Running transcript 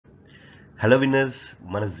Hello winners,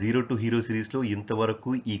 మన zero to hero సిరీస్లో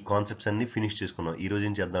ఇంతవరకు ఈ కాన్సెప్ట్స్ అన్ని ఫినిష్ చేసుకున్నాం. ఈ రోజు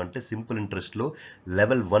ఏం చేద్దామంటే సింపుల్ ఇంట్రెస్ట్లో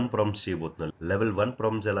లెవెల్ 1 ప్రాబ్లమ్స్ చేయబోతున్నాం. లెవెల్ 1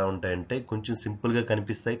 ప్రాబ్లమ్స్ ఎలా ఉంటాయంటే కొంచెం సింపుల్గా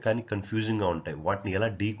కనిపిస్తాయి కానీ కన్ఫ్యూజింగ్గా ఉంటాయి. వాటిని ఎలా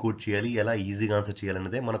డీకోడ్ చేయాలి, ఎలా ఈజీగా ఆన్సర్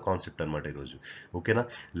చేయాలన్నదే మన కాన్సెప్ట్ అనమాట ఈరోజు. ఓకేనా?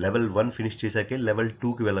 లెవెల్ 1 ఫినిష్ చేశాకే లెవెల్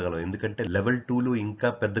 2కి వెళ్ళగలం. ఎందుకంటే లెవెల్ 2లో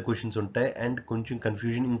ఇంకా పెద్ద క్వశ్చన్స్ ఉంటాయి అండ్ కొంచెం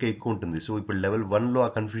కన్ఫ్యూజన్ ఇంకా ఎక్కువ ఉంటుంది. సో ఇప్పుడు లెవెల్ 1లో ఆ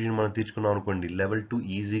కన్ఫ్యూజన్ మనం తీర్చుకున్నాం అనుకోండి, లెవెల్ 2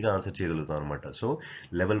 ఈజీగా ఆన్సర్ చేయగలుగుతాం అనమాట. So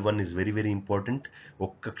level 1 is very very important.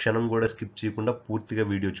 ఒక్క క్షణం కూడా స్కిప్ చేయకుండా పూర్తిగా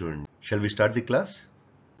వీడియో చూడండి. Shall we start the class?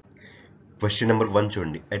 Question number 1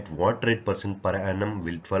 చూడండి. At what rate percent per annum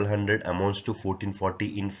will 1200 amounts to 1440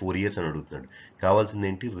 in 4 years అని అడుగుతున్నాడు. కావాల్సింది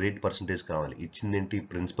ఏంటి? రేట్ పర్సంటేజ్ కావాలి. ఇచ్చింది ఏంటి?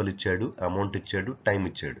 ప్రిన్సిపల్ ఇచ్చాడు, అమౌంట్ ఇచ్చాడు, టైం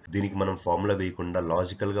ఇచ్చాడు. దీనికి మనం ఫార్ములా వేయకుండా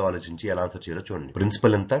లాజికల్ గా ఆలోచించి ఎలా ఆన్సర్ చేయాలో చూడండి.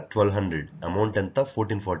 ప్రిన్సిపల్ ఎంత? 1200, అమౌంట్ ఎంత?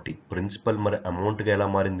 1440. ప్రిన్సిపల్ మరి అమౌంట్ గా ఎలా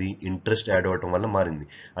మారింది? ఇంట్రెస్ట్ యాడ్ అవ్వడం వల్ల మారింది.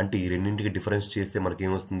 అంటే ఈ రెండింటికి డిఫరెన్స్ చేస్తే మనకి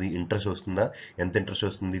ఏమొస్తుంది? ఇంట్రెస్ట్ వస్తుందా? ఎంత ఇంట్రెస్ట్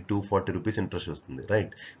వస్తుంది? 240 రూపీస్ ఇంట్రెస్ట్ వస్తుంది.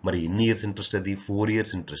 రైట్? మరి ఎన్ని ఇయర్స్ ఇంట్రెస్ట్ అది? 4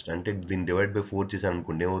 ఇయర్స్ ఇంట్రెస్ట్. అంటే దీన్ని డివైడ్ బై 4 చేశాను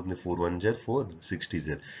అనుకోండి, ఏమవుతుంది? 4 1 జర్ 4 60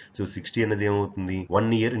 జర్. సో 60 అనేది ఏమవుతుంది?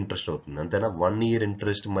 1 ఇయర్ ఇంట్రెస్ట్ అవుతుంది. అంతేనా? 1 ఇయర్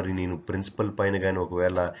ఇంట్రెస్ట్. మరి నేను ప్రిన్సిపల్ పైన కానీ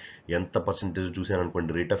ఒకవేళ ఎంత పర్సెంటేజ్ చూశాను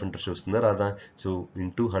అనుకోండి, రేట్ ఆఫ్ ఇంట్రెస్ట్ వస్తుందా రాదా? సో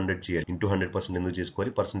ఇంటూ 100 చేయాలి. ఇంటూ 100% ఎందుకు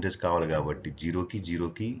చేసుకోవాలి? పర్సెంటేజ్ కావాలి కాబట్టి. జీరోకి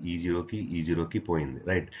జీరోకి ఈ జీరోకి ఈ జీరోకి పోయింది.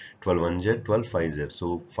 రైట్? 12 1 జర్ 12 5 జర్. సో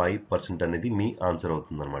 5% అనేది మీ ఆన్సర్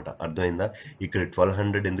అవుతుంది అనమాట. అర్థమైందా? ఇక్కడ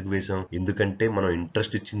 1200 ఎందుకు వేసాం? ఎందుకంటే మనం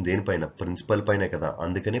ఇంట్రెస్ట్ ఇచ్చింది దేనిపైన? ప్రిన్సిపల్ పైన కదా,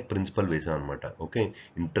 అందుకనే ప్రిన్సిపల్ వేసాం అనమాట. ఓకే,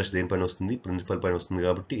 ఇంట్రెస్ట్ దేనిపైన వస్తుంది? ప్రిన్సిపల్ పైన వస్తుంది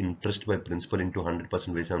కాబట్టి ఇంట్రెస్ట్ బై ప్రిన్సిపల్ ఇంటూ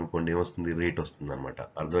 100% వేసాం అనుకోండి, ఏమొస్తుంది? రేట్ వస్తుంది అనమాట.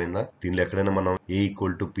 అర్థమైందా? దీనిలో ఎక్కడైనా మనం ఏ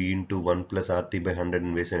equal to P into 1 plus RT by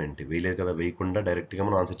 100 వేసామంటే, వేయలేదు కదా, వేయకుండా డైరెక్ట్ గా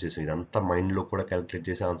మనం ఆన్సర్ చేసాం. ఇదంతా మైండ్ లో కూడా క్యాలిక్యులేట్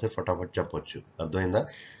చేసి ఆన్సర్ ఫటాఫట్ చెప్పొచ్చు. అర్థమైందా?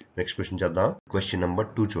 నెక్స్ట్ క్వశ్చన్ చేద్దాం. క్వశ్చన్ నెంబర్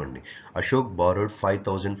 2 చూడండి. Ashok borrowed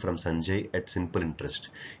 5000 from Sanjay at simple interest.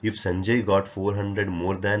 If Sanjay got 400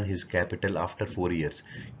 more than his capital after 4 years.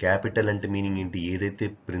 Capital అంటే మీనింగ్ ఏంటి? ఏదైతే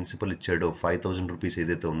ప్రిన్సిపల్ ఇచ్చాడో 5000 రూపీస్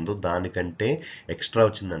ఏదైతే ఉందో దానికంటే ఎక్స్ట్రా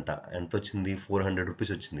వచ్చిందంట. ఎంత వచ్చింది? 400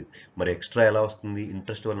 రూపీస్ వచ్చింది. మరి ఎక్స్ట్రా ఎలా వస్తుంది?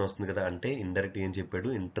 ఇంట్రెస్ట్ వల్ల వస్తుంది కదా. అంటే ఇండైరెక్ట్ ఏం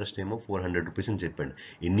చెప్పాడు? ఇంట్రెస్ట్ ఏమో 400 రూపీస్ అని చెప్పాడు.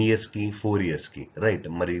 ఎన్ని ఇయర్స్ కి? 4 ఇయర్స్ కి. రైట్?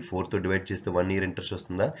 మరి 4 తో డివైడ్ చేస్తే 1 ఇయర్ ఇంట్రెస్ట్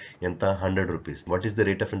వస్తుందా? ఎంత? 100 rupees. What is the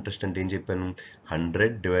rate of interest అంటే ఏం చెప్పాను?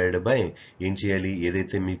 100 డివైడ్ బై ఏం చేయాలి?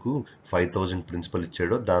 ఏదైతే మీకు 5000 ప్రిన్సిపల్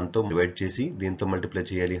ఇచ్చాడో దాంతో డివైడ్ చేసి దీంతో మల్టిప్లై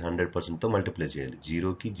చేయాలి. 100% తో మల్టిప్లై చేయాలి.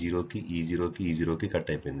 జీరోకి జీరోకి ఈ జీరోకి ఈ జీరోకి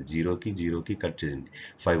కట్ అయిపోయింది. జీరోకి జీరోకి కట్ చేయండి.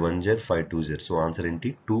 5 1 జర్ 5 2 జర్. సో ఆన్సర్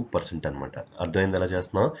ఏంటి? 2% అనమాట. అర్థమైంది ఎలా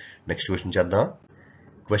చేస్తున్నాం? నెక్స్ట్ క్వశ్చన్ చేద్దాం.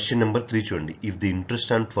 Question number 3 చూడండి. If the interest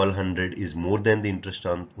on 1200 is more than the interest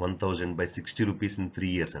on 1000 by 60 rupees in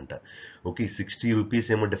 3 years అంట. ఓకే, 60 రూపీస్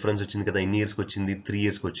ఏమో డిఫరెన్స్ వచ్చింది కదా. ఎన్ని ఇయర్స్కి వచ్చింది? 3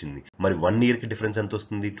 ఇయర్స్కి వచ్చింది. మరి 1 ఇయర్కి డిఫరెన్స్ ఎంత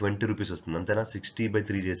వస్తుంది? 20 రూపీస్ వస్తుంది. అంతేనా? 60 by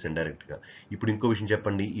 3 చేసాను డైరెక్ట్గా. ఇప్పుడు ఇంకో విషయం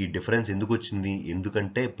చెప్పండి. ఈ డిఫరెన్స్ ఎందుకు వచ్చింది?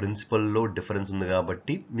 ఎందుకంటే ప్రిన్సిపల్లో డిఫరెన్స్ ఉంది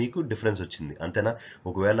కాబట్టి మీకు డిఫరెన్స్ వచ్చింది. అంతేనా?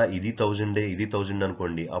 ఒకవేళ ఇది 1000 ఇది 1000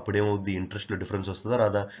 అనుకోండి, అప్పుడేమవుద్ది? ఇంట్రెస్ట్లో డిఫరెన్స్ వస్తుందా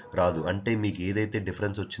రాదా? రాదు. అంటే మీకు ఏదైతే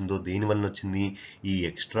డిఫరెన్స్ వచ్చిందో దేని వల్ల వచ్చింది? ఈ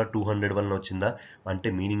ఎక్స్ట్రా 200 వల్ల వచ్చిందా? అంటే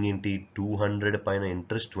మీనింగ్ ఏంటి? 200 పైన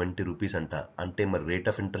ఇంట్రెస్ట్ 20 రూపీస్ అంట. అంటే మరి రేట్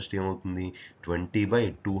ఆఫ్ ఇంట్రెస్ట్ ఏమవుతుంది? 20 by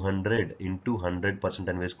 200 ఇంటూ 100%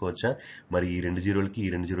 అని వేసుకోవచ్చా? మరి ఈ రెండు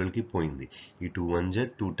జీరోలకి పోయింది. ఈ 2 1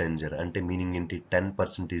 జర్ 2 10 జర్. అంటే మీనింగ్ ఏంటి?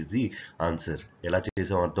 10% ఈజ్ ది ఆన్సర్. ఎలా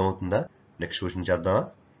చేసాం అర్థమవుతుందా? నెక్స్ట్ క్వశ్చన్ చేద్దామా?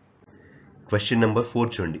 క్వశ్చన్ నెంబర్ 4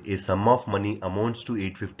 చూడండి. ఏ some of money amounts to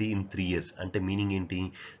 850 in 3 years. అంటే మీనింగ్ ఏంటి?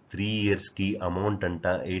 3 ఇయర్స్కి అమౌంట్ అంట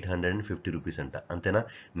 850 రూపీస్ అంట. అంతేనా?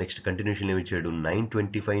 నెక్స్ట్ కంటిన్యూషన్ ఏమి ఇచ్చాడు?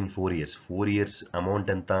 925 ఇన్ 4 ఇయర్స్. 4 ఇయర్స్ అమౌంట్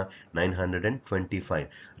ఎంత? 925.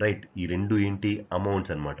 రైట్? ఈ రెండు ఏంటి?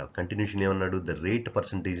 అమౌంట్స్ అనమాట. కంటిన్యూషన్ ఏమన్నాడు? ద రేట్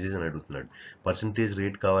పర్సంటేజెస్ అని అడుగుతున్నాడు. పర్సంటేజ్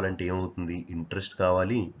రేట్ కావాలంటే ఏమవుతుంది? ఇంట్రెస్ట్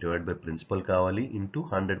కావాలి డివైడ్ బై ప్రిన్సిపల్ కావాలి ఇంటూ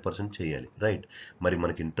 100% చేయాలి. రైట్? మరి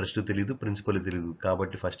మనకి ఇంట్రెస్ట్ తెలియదు, ప్రిన్సిపల్ తెలియదు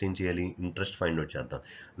కాబట్టి ఫస్ట్ ఏం చేయాలి? ఇంట్రెస్ట్ ఫైండ్ అవుట్ చేద్దాం.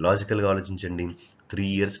 లాజికల్గా ఆలోచించండి.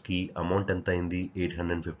 3 ఇయర్స్కి అమౌంట్ ఎంత అయింది?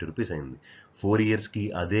 850 రూపీస్ అయింది. 4 ఇయర్స్కి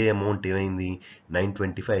అదే అమౌంట్ ఏమైంది?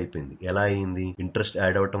 925 అయిపోయింది. ఎలా అయింది? ఇంట్రెస్ట్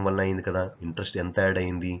యాడ్ అవటం వల్ల అయింది కదా. ఇంట్రెస్ట్ ఎంత యాడ్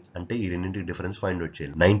అయింది అంటే ఈ రెండింటికి డిఫరెన్స్ ఫైండ్ అవుట్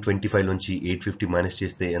చేయాలి. 925 నుంచి 850 మైనస్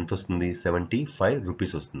చేస్తే ఎంత వస్తుంది? 75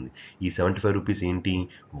 రూపీస్ వస్తుంది. ఈ 75 రూపీస్ ఏంటి?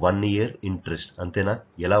 1 ఇయర్ ఇంట్రెస్ట్. అంతేనా?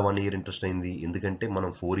 ఎలా 1 ఇయర్ ఇంట్రెస్ట్ అయింది? ఎందుకంటే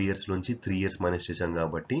మనం 4 ఇయర్స్ నుంచి 3 ఇయర్స్ మైనస్ చేసాం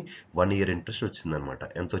కాబట్టి 1 ఇయర్ ఇంట్రెస్ట్ వచ్చింది అనమాట.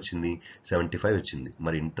 ఎంత వచ్చింది? 75 వచ్చింది.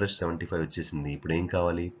 మరి ఇంట్రెస్ట్ 75 వచ్చేసింది. ఇప్పుడు ఏం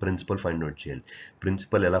కావాలి? ప్రిన్సిపల్ ఫైండ్ అవుట్ చేయాలి.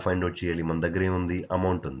 ప్రిన్సిపల్ ఎలా ఫైండ్ అవుట్ చేయాలి? మన దగ్గర ఏముంది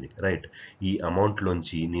అమౌంట్ ఉంది రైట్. ఈ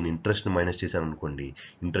అమౌంట్లోంచి నేను ఇంట్రెస్ట్ని మైనస్ చేశాను అనుకోండి,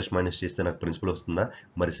 ఇంట్రెస్ట్ మైనస్ చేస్తే నాకు ప్రిన్సిపల్ వస్తుందా?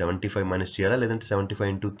 మరి 75 మైనస్ చేయాలా లేదంటే 75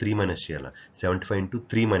 ఇంటూ 3 మైనస్ చేయాలా? 75 ఇంటూ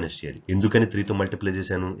 3 మైనస్ చేయాలి. ఎందుకని 3తో మల్టిప్లై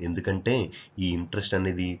చేశాను? ఎందుకంటే ఈ ఇంట్రెస్ట్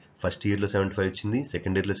అనేది ఫస్ట్ ఇయర్లో 75 వచ్చింది,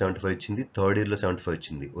 సెకండ్ ఇయర్లో 75 వచ్చింది, థర్డ్ ఇయర్లో 75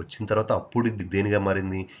 వచ్చింది. వచ్చిన తర్వాత అప్పుడు ఇది దేనిగా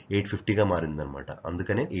మారింది? 850గా మారింది అనమాట.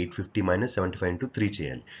 అందుకనే 850 మైనస్ 75 ఇంటూ 3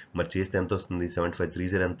 చేయాలి. మరి చేస్తే ఎంత వస్తుంది? 75 3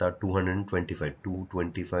 0 ఎంత? 225.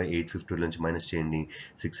 225 850 నుంచి మైనస్ చేయండి,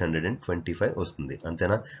 625 వస్తుంది.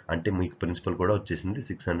 అంతేనా? అంటే మీకు ప్రిన్సిపల్ కూడా వచ్చేసింది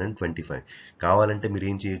 625. కావాలంటే మీరు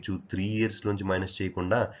ఏం చేయొచ్చు? 3 ఇయర్స్ నుంచి మైనస్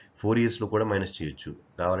చేయకుండా 4 ఇయర్స్లో కూడా మైనస్ చేయొచ్చు.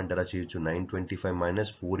 కావాలంటే అలా చేయొచ్చు. 925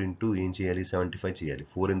 మైనస్ 4 ఇంటూ ఏం చేయాలి? 75 చేయాలి.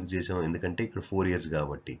 4 ఎందుకు చేసాం? ఎందుకంటే ఇక్కడ 4 ఇయర్స్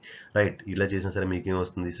కాబట్టి రైట్. ఇలా చేసినా సరే మీకు ఏం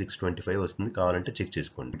వస్తుంది? 625 వస్తుంది. కావాలంటే చెక్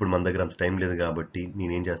చేసుకోండి. ఇప్పుడు మన దగ్గర అంత టైం లేదు కాబట్టి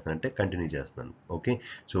నేనేం చేస్తానంటే కంటిన్యూ చేస్తున్నాను. Okay,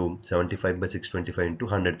 so 75/625 into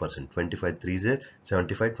 100%. 25 3 0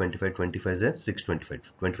 75, 25 25 0 625,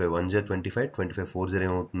 25 1 0 25, 25 4 0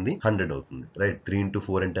 ఏమవుతుంది? 100 అవుతుంది రైట్. 3 ఇంటూ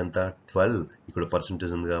 4 అంటే ఎంత? 12. ఇక్కడ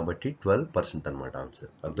పర్సెంటేజ్ ఉంది కాబట్టి 12% అనమాట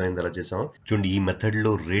ఆన్సర్. అర్థమైంది ఎలా చేసాం? చూడండి, ఈ మెథడ్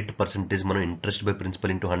లో రేట్ పర్సెంటేజ్ మనం ఇంట్రెస్ట్ బై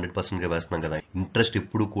ప్రిన్సిపల్ ఇంటూ 100% గా వేస్తున్నాం కదా. ఇంట్రెస్ట్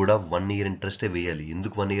ఎప్పుడు కూడా 1 ఇయర్ ఇంట్రెస్టే వేయాలి.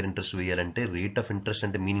 ఎందుకు 1 ఇయర్ ఇంట్రెస్ట్ వేయాలంటే రేట్ ఆఫ్ ఇంట్రెస్ట్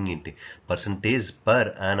అంటే మీనింగ్ ఏంటి? పర్సెంటేజ్ పర్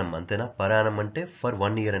యానం, అంతేనా? పర్ యానం అంటే ఫర్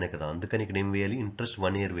 1 ఇయర్ అనే కదా. అందుకని ఇక్కడ ఏం వేయాలి? ఇంట్రెస్ట్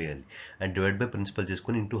 1 ఇయర్ వేయాలి అండ్ డివైడ్ బై ప్రిన్సిపల్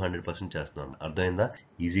చేసుకుని ఇంటూ 100% చేస్తున్నాం. అర్థమైందా?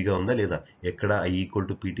 ఈజీగా ఉందా లేదా? ఎక్కడ I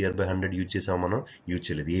 = PTR/100 యూజ్ చేసాం? మనం యూజ్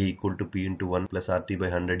చేయలేదు. A = P × 1 +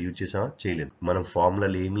 RT/100 యూజ్ చేసామా? చేయలేదు. మనం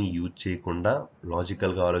ఫార్ములాలు ఏమీ యూజ్ చేయకుండా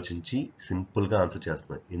లాజికల్ గా ఆలోచించి సింపుల్ గా ఆన్సర్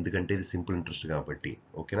చేస్తున్నాం, ఎందుకంటే ఇది సింపుల్ ఇంట్రెస్ట్ కాబట్టి.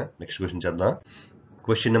 ఓకేనా? నెక్స్ట్ క్వశ్చన్ చేద్దాం.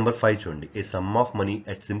 క్వశ్చన్ నెంబర్ 5 చూడండి. ఏ some of money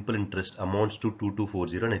at simple interest amounts to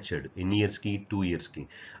 2240 అని ఇచ్చాడు. ఎన్ని ఇయర్స్ కి? 2 ఇయర్స్ కి.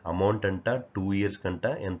 అమౌంట్ అంట 2 ఇయర్స్ కంట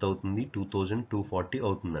ఎంత అవుతుంది? 2240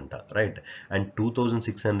 అవుతుందంట right. And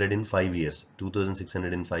 2600 in 5 years.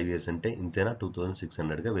 2600 in 5 years అంటే ఇంతేనా?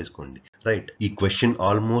 2600 గా వేసుకోండి రైట్. ఈ question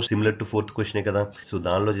almost similar to fourth క్వశ్చనే కదా. సో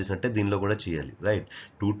దానిలో చేసినట్టే దీనిలో కూడా చేయాలి రైట్.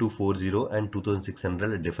 2240 అండ్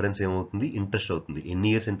 2600 డిఫరెన్స్ ఏమవుతుంది? ఇంట్రెస్ట్ అవుతుంది. ఎన్ని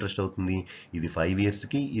ఇయర్స్ ఇంట్రెస్ట్ అవుతుంది? ఇది 5 ఇయర్స్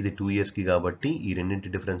కి, ఇది 2 ఇయర్స్ కి కాబట్టి ఈ రెండింటి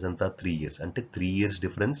డిఫరెన్స్ అంతా 3 ఇయర్స్. అంటే 3 ఇయర్స్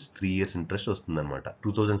డిఫరెన్స్ 3 ఇయర్స్ ఇంట్రెస్ట్ వస్తుంది అనమాట.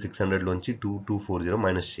 2600 లోంచి 2240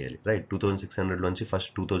 మైనస్ చేయాలి రైట్. 2600 లోంచి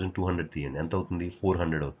ఫస్ట్ 2200 తీయండి, ఎంత అవుతుంది?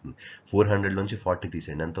 400 అవుతుంది. 400 లోంచి 40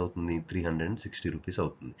 తీసేయండి, ఎంత అవుతుంది? 360 రూపీస్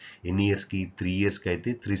అవుతుంది. ఎన్ని ఇయర్స్ కి? 3 ఇయర్స్ కి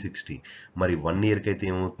అయితే 360. మరి 1 ఇయర్ కి అయితే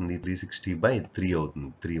ఏమవుతుంది? 360/3 అవుతుంది.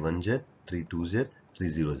 3 1 0 3 2 0 3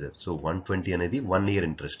 0 0. సో 120 అనేది 1 ఇయర్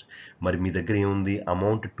ఇంట్రెస్ట్. మరి మీ దగ్గర ఏముంది?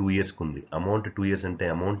 అమౌంట్ 2 ఇయర్స్ కి ఉంది. అమౌంట్ 2 ఇయర్స్ అంటే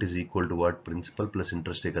amount is equal to what? Principal plus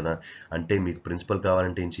ఇంట్రెస్టే కదా. అంటే మీకు ప్రిన్సిపల్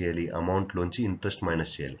కావాలంటే ఏం చేయాలి? అమౌంట్ లోంచి ఇంట్రెస్ట్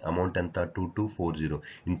మైనస్ చేయాలి. అమౌంట్ ఎంత? 2240.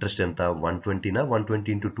 ఇంట్రెస్ట్ ఎంత? 120నా?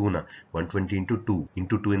 120 ఇంటూ 2నా? 120 ఇంటూ 2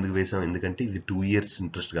 ఇంటూ 2 ఎందుకు వేసాం? ఎందుకంటే ఇది 2 ఇయర్స్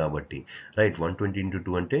ఇంట్రెస్ట్ కాబట్టి రైట్. 120 ఇంటూ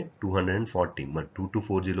 2 అంటే 240. మరి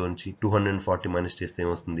 2240 లోంచి 240 మైనస్ చేస్తే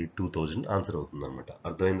ఏమొస్తుంది? 2000 ఆన్సర్ అవుతుంది అనమాట.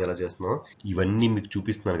 అర్థమైంది ఎలా చేస్తున్నాం? ఇవన్నీ మీకు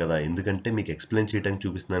చూపిస్తున్నాను కదా, ఎందుకంటే మీకు ఎక్స్ప్లెయిన్ చేయడానికి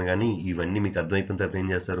చూపిస్తున్నాను, కానీ ఇవన్నీ మీకు అర్థమైపోయిన తర్వాత ఏం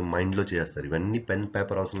చేస్తారు? మైండ్ లో చేస్తారు. ఇవన్నీ పెన్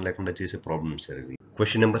పేపర్ అవసరం లేకుండా చేసే ప్రాబ్లమ్స్ సార్ ఇవి.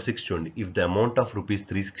 క్వశ్చన్ నెంబర్ 6 చూడండి. If the amount of rupees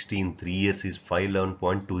 360 in 3 years is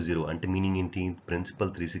 511.20 అంటే మీనింగ్ ఏంటి?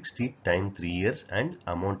 Principal 360 time 3 years and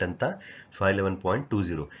amount ఎంత?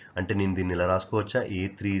 511.20. అంటే నేను దీన్ని ఇలా రాసుకోవచ్చా?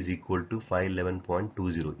 A3 is equal to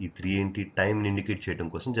 511.20. ఈ 3 ఏంటి? టైం ఇండికేట్ చేయడం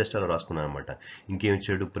కోసం జస్ట్ అలా రాసుకున్నాను అనమాట. ఇంకేం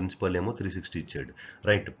ఇచ్చాడు? ప్రిన్సిపల్ ఏమో 360 ఇచ్చాడు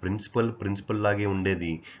రైట్. ప్రిన్సిపల్ లాగే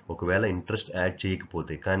ఉండేది ఒకవేళ ఇంట్రెస్ట్ యాడ్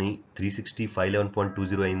చేయకపోతే. కానీ 360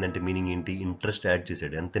 511.20 అయిందంటే మీనింగ్ ఏంటి? ఇంట్రెస్ట్ యాడ్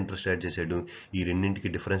చేశాడు. ఎంత ఇంట్రెస్ట్ యాడ్ చేశాడు? ఈ రెండింటికి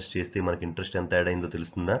డిఫరెన్స్ చేస్తే మనకి ఇంట్రెస్ట్ ఎంత యాడ్ అయిందో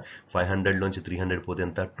తెలుస్తుందా? 500 లోంచి 300 పోతే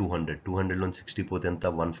ఎంత? 200. 200 లోంచి 60 పోతే ఎంత?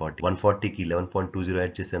 140. 140కి 11.20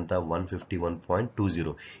 యాడ్ చేస్తే ఎంత?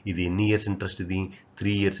 151.20. ఇది ఎన్ని ఇయర్స్ ఇంట్రెస్ట్? ఇది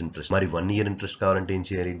 3 ఇయర్స్ ఇంట్రెస్ట్. మరి 1 ఇయర్ ఇంట్రెస్ట్ కావాలంటే ఏం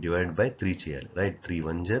చేయాలి? డివైడ్ బై 3 చేయాలి రైట్. 3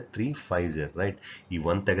 1 0 3 5 0 రైట్. ఈ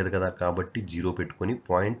 1 తెగదు కదా కాబట్టి 0 పెట్టుకొని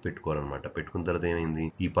పాయింట్ పెట్టుకోవాలన్నమాట. పెట్టుకున్న తర్వాత ఏమైంది?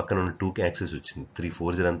 ఈ పక్కన ఉన్న 2కి యాక్సెస్ వచ్చింది.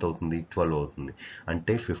 340 ఎంత అవుతుంది? 12 అవుతుంది.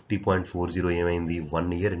 అంటే 50.40 ఏమైంది? 1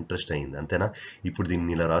 ఇయర్ ఇంట్రెస్ట్ అయింది. అంతేనా? ఇప్పుడు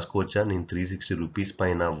దీన్ని ఇలా రాసుకోవచ్చా? నేను 360 రూపీస్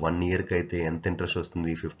పైన 1 ఇయర్ కి అయితే ఎంత ఇంట్రెస్ట్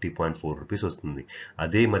వస్తుంది? 50.4 రూపీస్ వస్తుంది.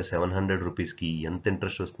 అదే మరి 700 రూపీస్ కి ఎంత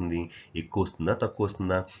ఇంట్రెస్ట్ వస్తుంది? ఎక్కువ వస్తుందా తక్కువ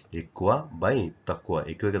వస్తుందా? ఎక్కువ బై తక్కువ.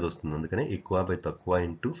 ఎక్కువే కదా వస్తుంది. అందుకనే ఎక్కువ బై తక్కువ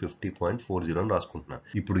ఇంటూ 50.40 అని రాసుకుంటున్నా.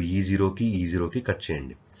 ఇప్పుడు ఈ 0కి కట్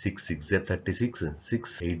చేయండి. 6 6 36, 6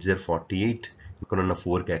 8 48, ఇక్కడ ఉన్న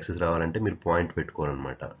 4కి యాక్సెస్ రావాలంటే మీరు పాయింట్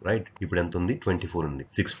పెట్టుకోవాలన్నమాట, రైట్? ఇప్పుడు ఎంత ఉంది? 24 ఉంది.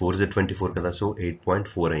 6 4 జ 24 కదా, సో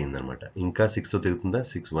 8.4 అయింది అనమాట. ఇంకా 6 తో తిరుగుతుందా?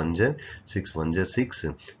 6 1 జ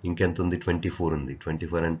 6 ఇంకెంత ఉంది? 24 ఉంది.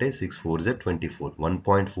 24 అంటే 6 4 జ 24.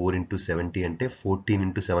 1.4 into 70 అంటే 14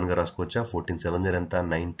 into 7 గా రాసుకోవచ్చా? 14 7 జ ఎంత?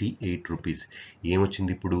 98 రూపీస్.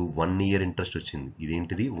 ఏమొచ్చింది ఇప్పుడు? 1 year ఇంట్రెస్ట్ వచ్చింది.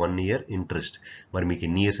 ఇదేంటిది? 1 year ఇంట్రెస్ట్. మరి మీకు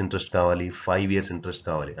ఎన్ని ఇయర్స్ ఇంట్రెస్ట్ కావాలి? 5 years ఇంట్రెస్ట్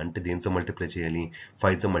కావాలి. అంటే దేంతో మల్టిప్లై చేయాలి?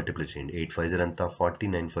 5 తో మల్టిప్లై చేయండి. 8 5 జ ఎంత? 40,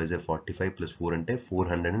 9 5 జ 45 ప్లస్ 4 అంటే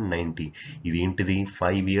 490. ఇది ఏంటిది?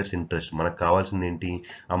 5 years ఇంట్రెస్ట్. మనకు కావాల్సింది ఏంటి?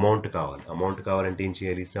 అమౌంట్ కావాలి. అమౌంట్ కావాలంటే ఏం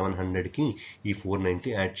చేయాలి? 700కి ఈ 490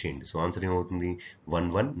 యాడ్ చేయండి. సో ఆన్సర్ ఏమవుతుంది?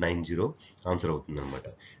 1190 ఆన్సర్ అవుతుంది అనమాట.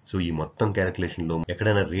 సో ఈ మొత్తం క్యాలిక్యులేషన్ లో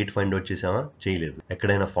ఎక్కడైనా రేట్ ఫైండ్ అవుట్ చేసామా? చేయలేదు.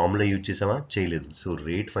 ఎక్కడైనా ఫార్ములా యూజ్ చేసామా? చేయలేదు. సో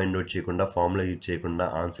రేట్ ఫైండ్ అవుట్ చేయకుండా, ఫార్ములా యూజ్ చేయకుండా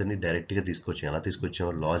ఆన్సర్ ని డైరెక్ట్ గా తీసుకొచ్చాం. ఎలా తీసుకొచ్చాం?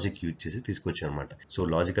 లాజిక్ యూజ్ చేసి తీసుకొచ్చాం అనమాట. సో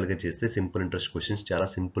లాజికల్ గా చేస్తే సింపుల్ ఇంట్రెస్ట్ క్వశ్చన్స్ చాలా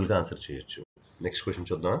సింపుల్ గా ఆన్సర్ చేయొచ్చు. నెక్స్ట్ క్వశ్చన్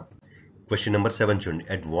చూద్దాం. Question number 7 చూడండి.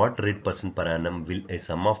 At what rate % per annum will a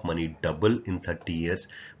sum of money double in 30 years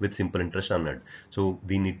with simple interest అన్నాడు. సో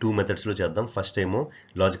దీన్ని 2 మెథడ్స్ లో చేద్దాం. ఫస్ట్ ఏమో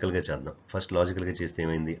లాజికల్ గా చేద్దాం. ఫస్ట్ లాజికల్ గా చేస్తే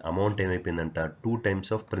ఏమైంది? అమౌంట్ ఏమైపోయిందంట? 2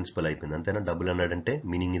 times ఆఫ్ ప్రిన్సిపల్ అయిపోయింది. అంతేనా? డబుల్ అన్నాడంటే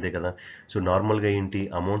మీనింగ్ ఇదే కదా. సో నార్మల్ గా ఏంటి?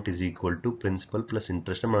 Amount is equal to principal plus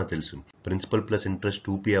interest అని మనకు తెలుసు. ప్రిన్సిపల్ ప్లస్ ఇంట్రెస్ట్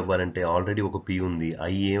 2p అవ్వాలంటే ఆల్రెడీ ఒక p ఉంది.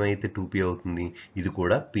 i ఏమైతే 2p అవుతుంది, ఇది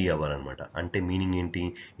కూడా p అవ్వాలన్నమాట. అంటే మీనింగ్ ఏంటి?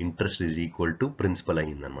 Interest is equal to principal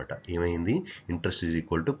అయ్యింది అనమాట. ఏమైంది? Interest is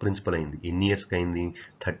equal to principal అయింది. ఎన్ని ఇయర్స్ కి అయింది?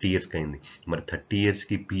 30 years కి అయింది. మరి 30 years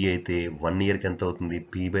కి p అయితే 1 year కి ఎంత అవుతుంది?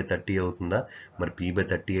 p/30 అవుతుందా? మరి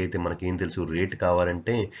p/30 అయితే మనకేం తెలుసు? రేట్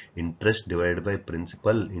కావాలంటే interest divided by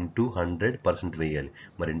principal into 100% వేయాలి.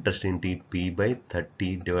 మరి ఇంట్రెస్ట్ ఏంటి?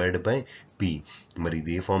 p/30 divided by p. మరి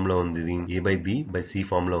ఇది ఏ ఫామ్ లో ఉంది? ఇది a/b/c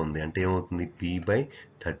ఫామ్ లో ఉంది. అంటే ఏమవుతుంది?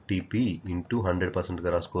 p/30p ఇంటూ 100% గా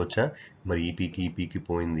రాసుకోవచ్చా? మరి ఈ పీకి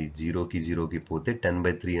పోయింది. 0కి పోతే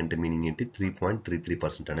 10/3 అంటే మీనింగ్ ఏంటి?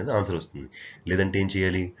 3.33% అనేది ఆన్సర్ వస్తుంది. లేదంటే ఏం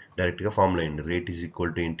చేయాలి? డైరెక్ట్ గా ఫార్ములా అండి. రేట్ ఈజ్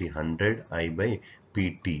ఈక్వల్ టు ఏంటి?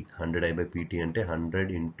 100i/pt. 100i/pt అంటే 100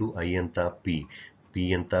 ఇంటూ i ఎంత? p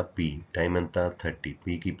ఎంత? p టైం ఎంత? 30.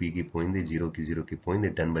 పీకి పోయింది. 0కి పోయింది.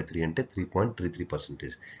 10/3 అంటే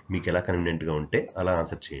 3.33%. మీకు ఎలా కన్వీనియంట్ గా ఉంటే అలా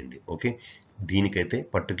ఆన్సర్ చేయండి. ఓకే, దీనికైతే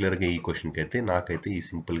పర్టికులర్గా ఈ క్వశ్చన్కి అయితే నాకైతే ఈ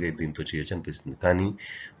సింపుల్గా దీంతో చేయొచ్చు అనిపిస్తుంది. కానీ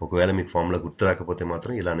ఒకవేళ మీకు ఫార్ములా గుర్తు రాకపోతే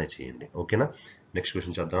మాత్రం ఇలానే చేయండి. ఓకేనా? నెక్స్ట్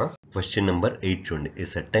క్వశ్చన్ చూద్దాం. క్వశ్చన్ నెంబర్ 8 చూడండి. ఏ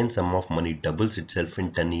certain some of money doubles it self in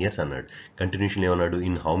 10 years అన్నాడు. కంటిన్యూషన్ ఏమన్నాడు?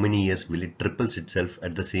 In how many years will it triples it self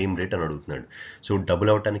at the same rate అని అడుగుతున్నాడు. సో డబుల్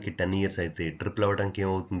అవడానికి 10 years అయితే ట్రిపుల్ అవడానికి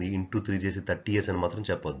ఏమవుతుంది? ఇంటూ 3 చేసి 30 years అని మాత్రం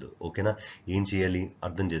చెప్పొద్దు. ఓకేనా? ఏం చేయాలి?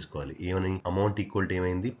 అర్థం చేసుకోవాలి. ఏమని? అమౌంట్ ఈక్వల్ టు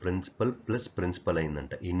ఏమైంది? ప్రిన్సిపల్ ప్లస్ ప్రిన్సిపల్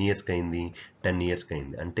అయిందంట. ఎన్ని ఇయర్స్ కి అయింది? 10 years కి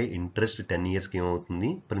అయింది. అంటే ఇంట్రెస్ట్ 10 years కి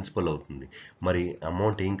ఏమవుతుంది? ప్రిన్సిపల్ అవుతుంది. మరి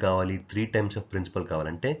అమౌంట్ ఏం కావాలి? 3 times ఆఫ్ ప్రిన్సిపల్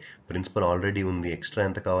కావాలంటే ప్రిన్సిపల్ ఆల్రెడీ ఉంది. ఎక్స్ట్రా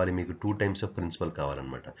ఎంత కావాలి మీకు? 2 times ఆఫ్ ప్రిన్సిపల్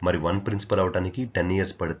కావాలన్నమాట. మరి 1 ప్రిన్సిపల్ అవడానికి 10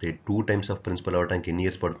 years పడితే 2 times ఆఫ్ ప్రిన్సిపల్ అవడానికి ఎన్ని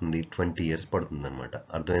ఇయర్స్ పడుతుంది? 20 years పడుతుంది అనమాట.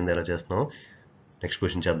 అర్థమైంది ఎలా చేస్తున్నాం? నెక్స్ట్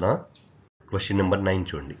క్వశ్చన్ చేద్దాం. క్వశ్చన్ నెంబర్ 9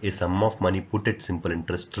 చూడండి. ఏ some of money put at simple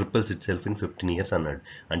interest triples it self in 15 years అన్నాడు.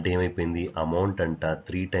 అంటే ఏమైపోయింది? అమౌంట్ అంట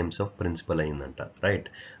 3 times ఆఫ్ ప్రిన్సిపల్ అయిందంట. రైట్?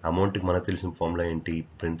 అమౌంట్కి మనకు తెలిసిన ఫార్ములా ఏంటి?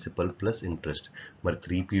 Principal plus interest. మరి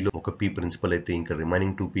 3pలో ఒక p ప్రిన్సిపల్ అయితే ఇంకా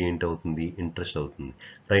రిమైనింగ్ 2p ఏంటి అవుతుంది? ఇంట్రెస్ట్ అవుతుంది.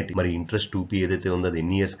 రైట్? మరి ఇంట్రెస్ట్ 2p ఏదైతే ఉందో అది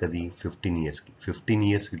ఎన్ని ఇయర్స్ కది? 15 years కి. 15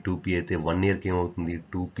 years కి 2p అయితే 1 year కి ఏమవుతుంది?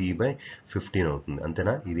 2p/15 అవుతుంది.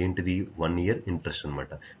 అంతేనా? ఇదేంటిది? 1 year ఇంట్రెస్ట్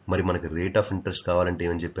అనమాట. మరి మనకి రేట్ ఆఫ్ ఇంట్రెస్ట్ కావాలంటే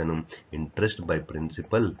ఏమని చెప్పాను? ఇంట్రెస్ట్ బై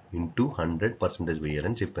ప్రిన్సిపల్ ఇంటూ 100%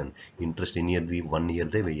 వేయాలని చెప్పాను. ఇంట్రెస్ట్ ఎన్ని ఇయర్ది? 1 year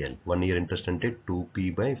దే వేయాలి. 1 year ఇంట్రెస్ట్ అంటే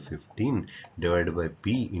 2p/15 divided by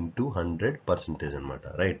p into 100% అనమాట.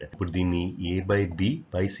 రైట్? ఇప్పుడు దీన్ని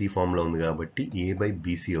a/b/c ఫామ్ లో ఉంది కాబట్టి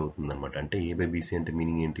a/bc అవుతుంది అనమాట. అంటే a/bc అంటే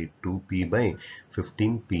మీనింగ్ ఏంటి?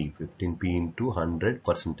 2p/15p 15p into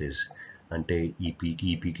 100%. అంటే ఈ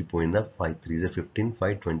పీకి పోయిందా? 5 3 15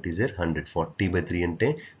 5 20 100 40/3 అంటే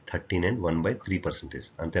 13 and 1/3%.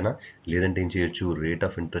 అంతేనా? లేదంటే ఏం చేయొచ్చు? రేట్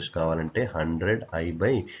ఆఫ్ ఇంట్రెస్ట్ కావాలంటే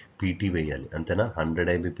 100i/pt వేయాలి. అంతేనా?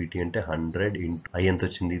 100i/pt అంటే 100 ఇంటూ i ఎంత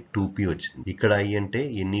వచ్చింది? 2p వచ్చింది. ఇక్కడ i అంటే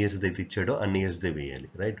ఎన్ని ఇయర్స్ అయితే ఇచ్చాడో అన్ని ఇయర్స్ దే వేయాలి.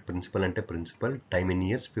 రైట్? ప్రిన్సిపల్ అంటే ప్రిన్సిపల్, టైం ఎన్ని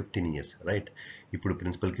ఇయర్స్? 15 years. రైట్? ఇప్పుడు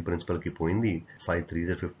ప్రిన్సిపల్ కి పోయింది. 5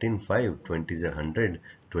 3 15 5 20 100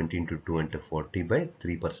 20 into 2 అంటే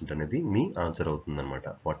 40/3% అనేది మీ ఆన్సర్ అవుతుంది అనమాట.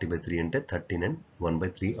 40/3 అంటే 13 and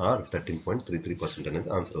 1/3 ఆర్ 13.33% అనేది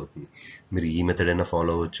ఆన్సర్ అవుతుంది. మీరు ఈ మెథడ్ అయినా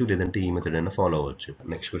ఫాలో అవ్వచ్చు, లేదంటే ఈ మెథడ్ అయినా ఫాలో అవ్వచ్చు.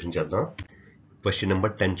 నెక్స్ట్ క్వశ్చన్ చేద్దాం. క్వశ్చన్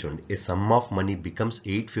నెంబర్ 10 చూడండి. ఏ some of money becomes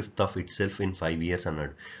 8/5 of it self in 5 years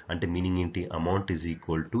అన్నాడు. అంటే మీనింగ్ ఏంటి? Amount is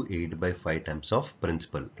equal to 8/5 times of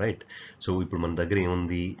principal, right? So ఇప్పుడు మన దగ్గర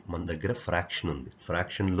ఏముంది? మన దగ్గర ఫ్రాక్షన్ ఉంది.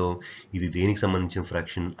 ఫ్రాక్షన్లో ఇది దేనికి సంబంధించిన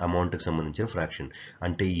ఫ్రాక్షన్? అమౌంట్కి సంబంధించిన ఫ్రాక్షన్.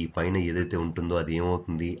 అంటే ఈ పైన ఏదైతే ఉంటుందో అది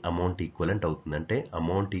ఏమవుతుంది? అమౌంట్ ఈక్వలెంట్ అవుతుంది. అంటే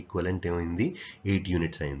అమౌంట్ ఈక్వలెంట్ ఏమైంది? 8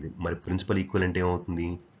 యూనిట్స్ అయింది. మరి ప్రిన్సిపల్ ఈక్వలెంట్ ఏమవుతుంది?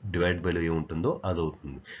 డివైడ్ బైలో ఏముంటుందో అది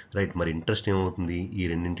అవుతుంది, రైట్? మరి ఇంట్రెస్ట్ ఏమవుతుంది? ఈ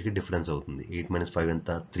రెండింటికి డిఫరెన్స్ అవుతుంది. 8 - 5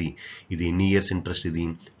 ఎంత? 3. ఇది ఎన్ని ఇయర్స్ ఇంట్రెస్ట్? ఇది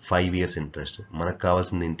 5 years ఇంట్రెస్ట్. మనకు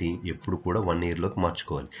కావాల్సింది ఏంటి? ఎప్పుడు కూడా 1 yearలోకి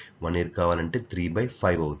మార్చుకోవాలి. 1 year కావాలంటే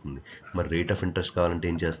 3/5 అవుతుంది. మరి రేట్ ఆఫ్ ఇంట్రెస్ట్ కావాలంటే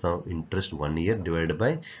ఏం చేస్తాం? Interest 1 year divide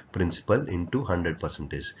by principal into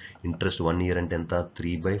 100%. Interest 1 year అంటే ఎంత?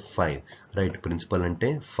 3/5, రైట్? ప్రిన్సిపల్ అంటే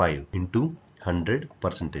 5 ఇంటూ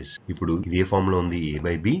 100%. ఇప్పుడు ఇది ఏ ఫామ్ లో ఉంది?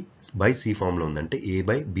 A/B/C ఫామ్ లో ఉంది. అంటే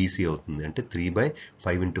A/BC అవుతుంది. అంటే 3/5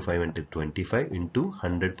 × 5 అంటే 25 ఇంటూ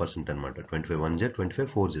 100% అనమాట. 25 1 25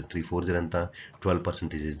 4 3 4 ఎంత?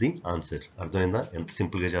 12% ఇస్ ది ఆన్సర్. అర్థమైందా? ఎంత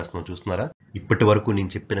సింపుల్ గా చేస్తున్నాం చూస్తున్నారా? ఇప్పటి వరకు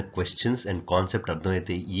నేను చెప్పిన క్వశ్చన్స్ అండ్ కాన్సెప్ట్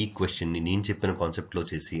అర్థమైతే ఈ క్వశ్చన్ ని నేను చెప్పిన కాన్సెప్ట్ లో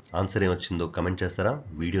చేసి ఆన్సర్ ఏమొచ్చిందో కమెంట్ చేస్తారా?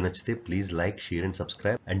 వీడియో నచ్చితే please like, share and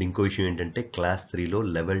subscribe. And ఇంకో విషయం ఏంటంటే క్లాస్ 3లో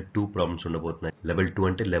లెవెల్ 2 ప్రాబ్లమ్స్ ఉండబోతున్నాయి. లెవెల్ 2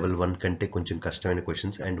 అంటే లెవెల్ 1 కంటే కొంచెం కష్టమైన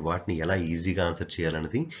క్వశ్చన్స్ అండ్ వాటిని ఎలా ఈజీగా ఆన్సర్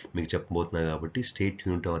చేయాలనేది మీకు చెప్పబోతున్నాయి. కాబట్టి stay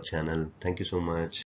tune to our channel. Thank you so much.